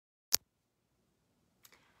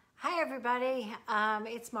Hi everybody,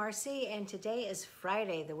 it's Marcie and today is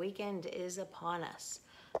Friday. The weekend is upon us.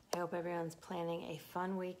 I hope everyone's planning a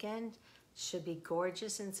fun weekend. Should be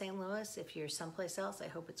gorgeous in St. Louis. If you're someplace else, I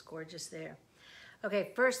hope it's gorgeous there.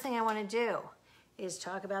 Okay, first thing I want to do is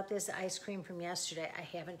talk about this ice cream from yesterday. I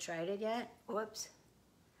haven't tried it yet. Whoops.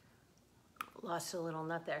 Lost a little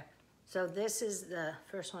nut there. So this is the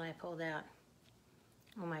first one I pulled out.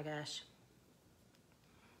 Oh my gosh.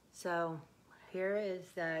 So here is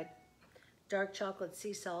the dark chocolate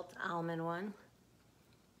sea salt almond one.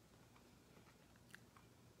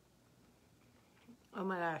 Oh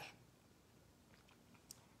my gosh.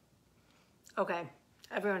 Okay,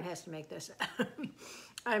 everyone has to make this.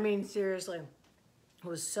 I mean, seriously, it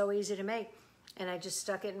was so easy to make. And I just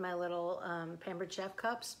stuck it in my little Pampered Chef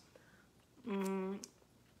cups. I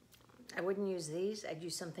wouldn't use these. I'd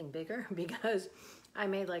use something bigger because I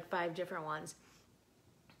made like 5 different ones.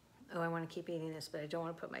 Oh, I want to keep eating this, but I don't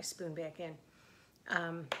want to put my spoon back in.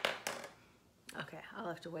 Okay, I'll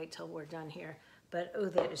have to wait till we're done here. But oh,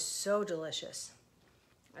 that is so delicious.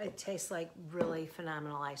 It tastes like really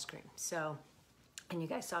phenomenal ice cream. So, and you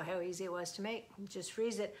guys saw how easy it was to make. Just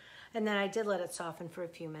freeze it. And then I did let it soften for a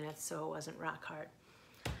few minutes so it wasn't rock hard.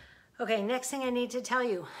 Okay, next thing I need to tell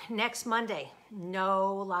you, next Monday,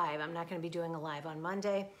 no live. I'm not going to be doing a live on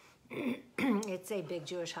Monday. It's a big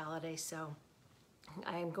Jewish holiday, so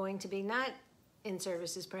I'm going to be not in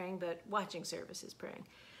services praying, but watching services praying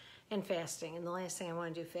and fasting. And the last thing I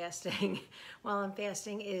want to do fasting while I'm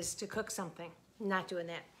fasting is to cook something. Not doing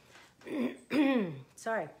that.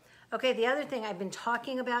 Sorry. Okay, the other thing I've been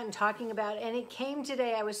talking about, and it came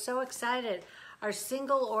today, I was so excited, are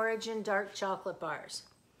single origin dark chocolate bars.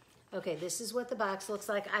 Okay, this is what the box looks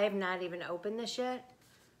like. I have not even opened this yet.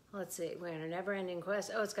 Let's see, we're in a never-ending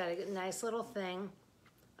quest. Oh, it's got a nice little thing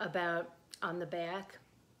about on the back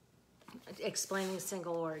explaining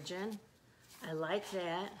single origin. I like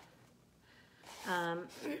that.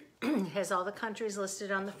 It has all the countries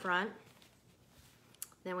listed on the front.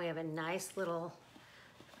 Then we have a nice little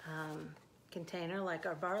container like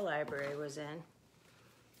our bar library was in.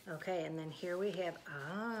 Okay, and then here we have,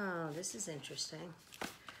 oh, this is interesting.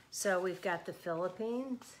 So we've got the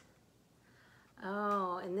Philippines.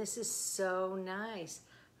 Oh, and this is so nice.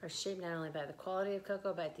 Are shaped not only by the quality of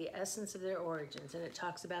cocoa, but the essence of their origins. And it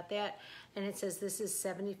talks about that. And it says this is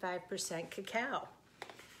 75% cacao.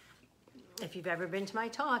 If you've ever been to my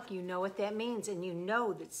talk, you know what that means. And you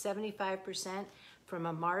know that 75% from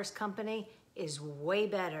a Mars company is way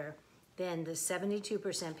better than the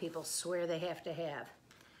 72% people swear they have to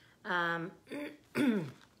have.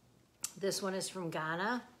 This one is from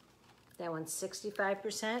Ghana. That one's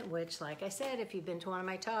 65%, which, like I said, if you've been to one of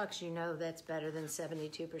my talks, you know that's better than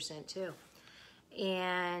 72% too.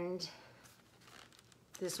 And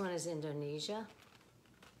this one is Indonesia.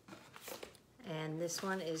 And this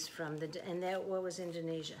one is from what was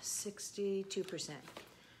Indonesia? 62%.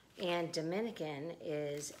 And Dominican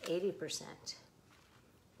is 80%.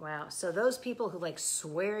 Wow, so those people who like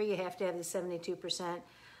swear you have to have the 72%,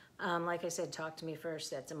 like I said, talk to me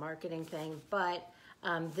first, that's a marketing thing, but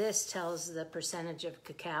this tells the percentage of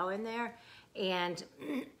cacao in there, and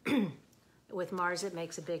with Mars it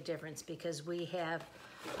makes a big difference because we have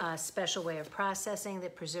a special way of processing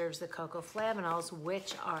that preserves the cocoa flavanols,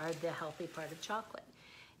 which are the healthy part of chocolate.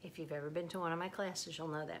 If you've ever been to one of my classes, you'll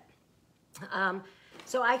know that.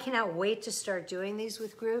 So I cannot wait to start doing these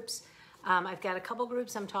with groups. I've got a couple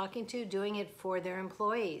groups I'm talking to doing it for their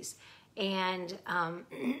employees. And,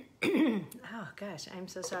 oh gosh, I'm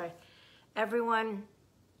so sorry. Everyone,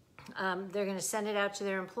 they're going to send it out to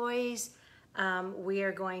their employees. We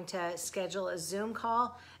are going to schedule a Zoom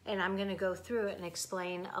call, and I'm going to go through it and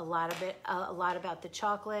explain a lot about the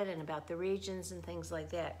chocolate and about the regions and things like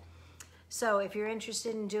that. So if you're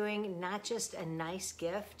interested in doing not just a nice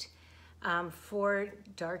gift for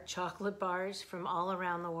dark chocolate bars from all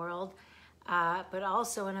around the world, but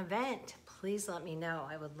also an event, please let me know.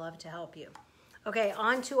 I would love to help you. Okay,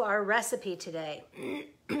 on to our recipe today.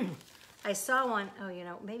 I saw one, oh, you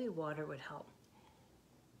know, maybe water would help.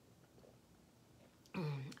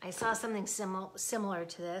 I saw something similar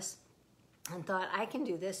to this and thought I can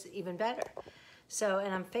do this even better. So,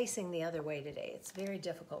 and I'm facing the other way today. It's very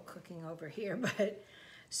difficult cooking over here, but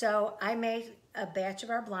so I made a batch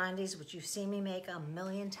of our blondies, which you've seen me make a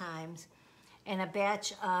million times, and a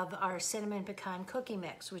batch of our cinnamon pecan cookie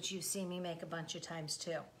mix, which you've seen me make a bunch of times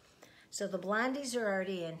too. So the blondies are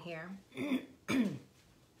already in here.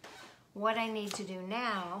 What I need to do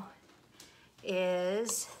now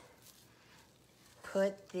is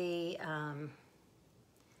put the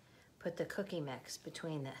cookie mix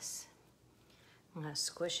between this. I'm gonna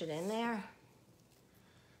squish it in there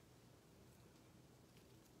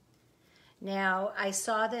Now, I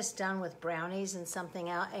saw this done with brownies and something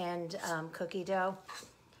else, and cookie dough.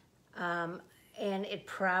 And it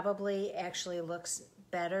probably actually looks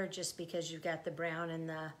better just because you've got the brown and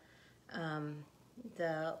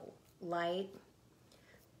the light.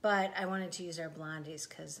 But I wanted to use our Blondies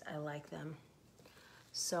because I like them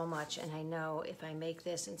so much. And I know if I make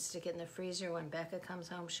this and stick it in the freezer, when Becca comes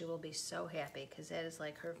home, she will be so happy because that is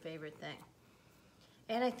like her favorite thing.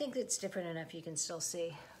 And I think it's different enough you can still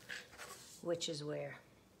see which is where.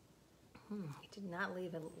 I did not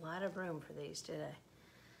leave a lot of room for these, did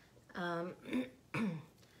I?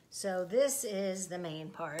 So this is the main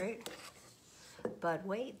part, but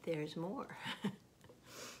wait, there's more.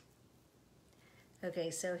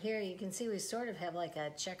 Okay, so here you can see we sort of have like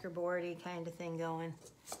a checkerboardy kind of thing going.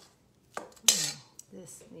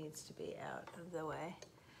 This needs to be out of the way.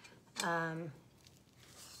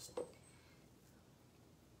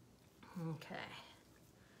 Okay.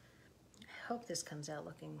 I hope this comes out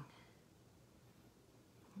looking,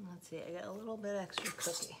 let's see, I got a little bit extra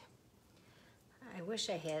cookie. I wish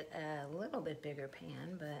I had a little bit bigger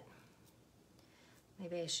pan, but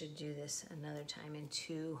maybe I should do this another time in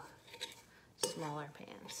 2 smaller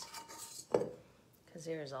pans because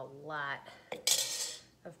there's a lot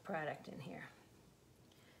of product in here.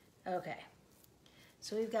 Okay,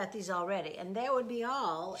 so we've got these all ready, and that would be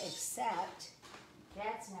all except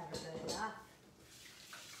that's never good enough.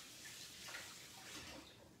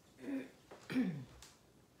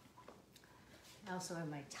 I also have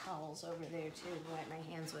my towels over there too to wipe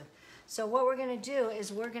my hands with. So what we're gonna do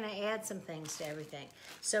is we're gonna add some things to everything.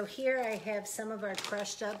 So here I have some of our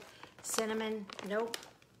crushed up cinnamon. Nope.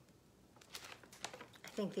 I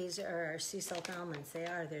think these are our sea salt almonds. They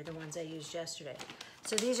are, they're the ones I used yesterday.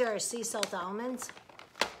 So these are our sea salt almonds.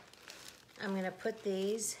 I'm gonna put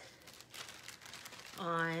these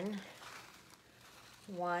on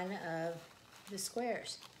one of the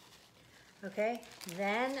squares. Okay,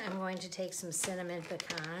 then I'm going to take some cinnamon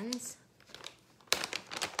pecans,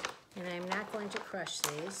 and I'm not going to crush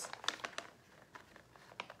these.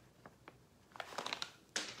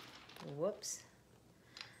 Whoops.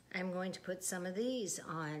 I'm going to put some of these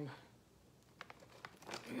on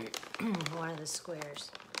one of the squares.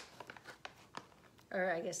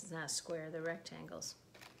 Or I guess it's not a square, they're rectangles.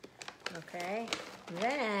 Okay,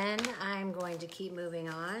 then I'm going to keep moving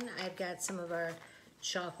on. I've got some of our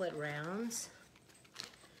chocolate rounds,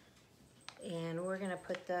 and we're gonna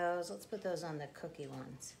put those, let's put those on the cookie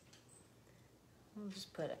ones. We'll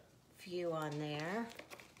just put a few on there.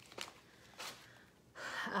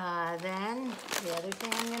 Then the other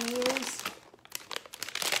thing I'm gonna use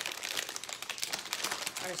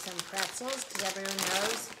are some pretzels, because everyone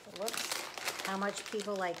knows, whoops, how much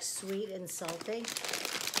people like sweet and salty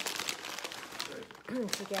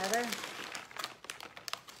together.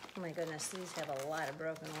 Oh my goodness, these have a lot of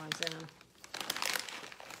broken ones in them.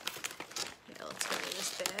 Yeah, let's go to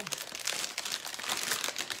this bag.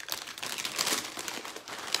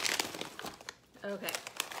 Okay,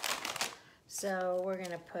 so we're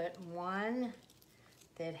gonna put one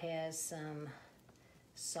that has some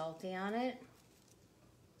salty on it.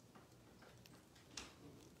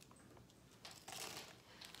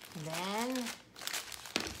 Then,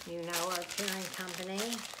 you know our parent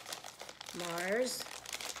company, Mars.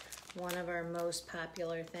 One of our most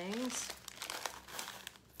popular things.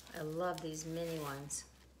 I love these mini ones.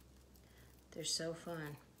 They're so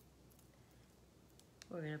fun.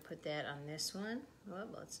 We're gonna put that on this one. Oh,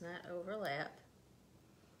 let's not overlap.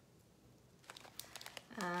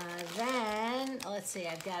 Then, let's see,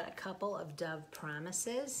 I've got a couple of Dove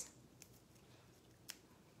Promises.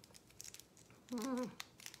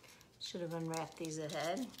 Should have unwrapped these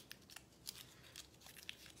ahead.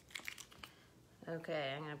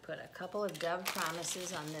 Okay, I'm gonna put a couple of Dove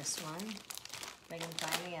Promises on this one, if I can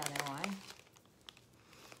find the other one.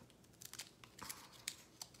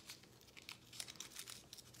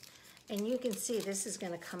 And you can see this is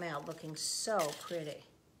gonna come out looking so pretty.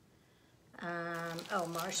 Oh,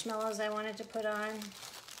 marshmallows I wanted to put on.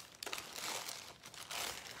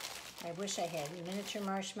 I wish I had miniature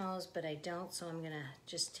marshmallows, but I don't, so I'm gonna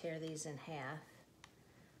just tear these in half.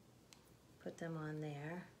 Put them on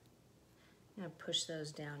there. I'm gonna push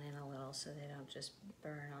those down in a little so they don't just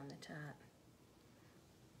burn on the top.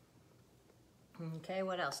 Okay,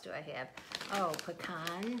 what else do I have? Oh,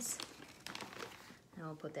 pecans. And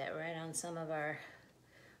we'll put that right on some of our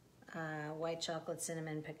white chocolate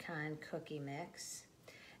cinnamon pecan cookie mix.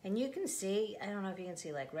 And you can see, I don't know if you can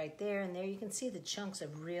see, like right there and there, you can see the chunks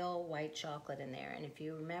of real white chocolate in there. And if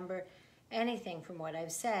you remember anything from what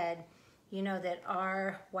I've said, you know that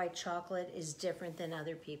our white chocolate is different than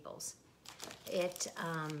other people's.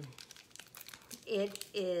 it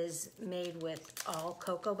is made with all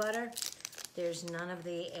cocoa butter. There's none of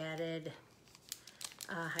the added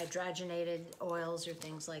hydrogenated oils or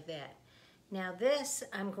things like that. Now this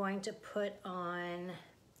I'm going to put on,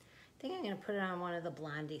 I think I'm going to put it on one of the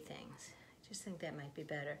Blondie things. I just think that might be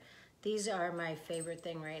better. These are my favorite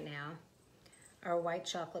thing right now. Our white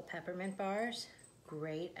chocolate peppermint bars.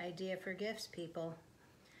 Great idea for gifts, people.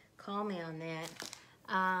 Call me on that.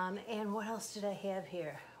 And what else did I have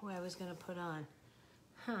here? What I was going to put on?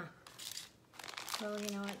 Well, you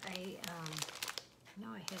know what? I know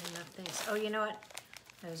I had enough things. Oh, you know what?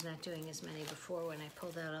 I was not doing as many before when I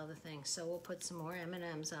pulled out all the things. So we'll put some more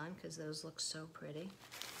M&Ms on because those look so pretty.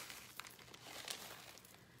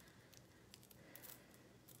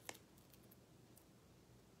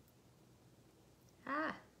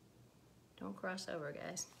 Don't cross over,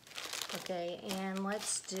 guys. Okay, and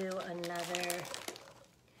let's do another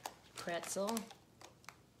pretzel.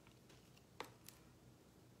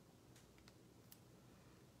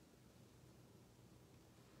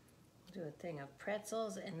 Do a thing of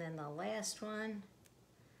pretzels, and then the last one,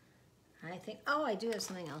 I think, oh, I do have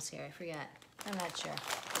something else here. I forgot. I'm not sure.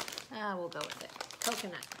 We'll go with it.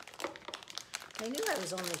 Coconut. I knew I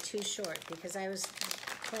was only too short because I was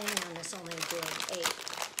planning on this only doing 8.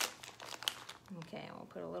 Okay, we'll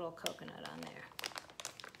put a little coconut on there.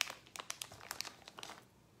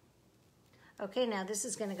 Okay, now this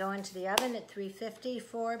is going to go into the oven at 350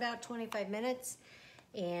 for about 25 minutes,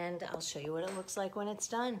 and I'll show you what it looks like when it's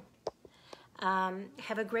done.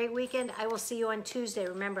 Have a great weekend. I will see you on Tuesday.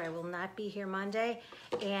 Remember, I will not be here Monday,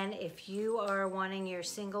 and if you are wanting your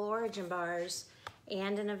single origin bars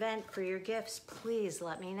and an event for your gifts, please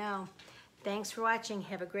let me know. Thanks for watching.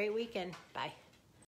 Have a great weekend. Bye.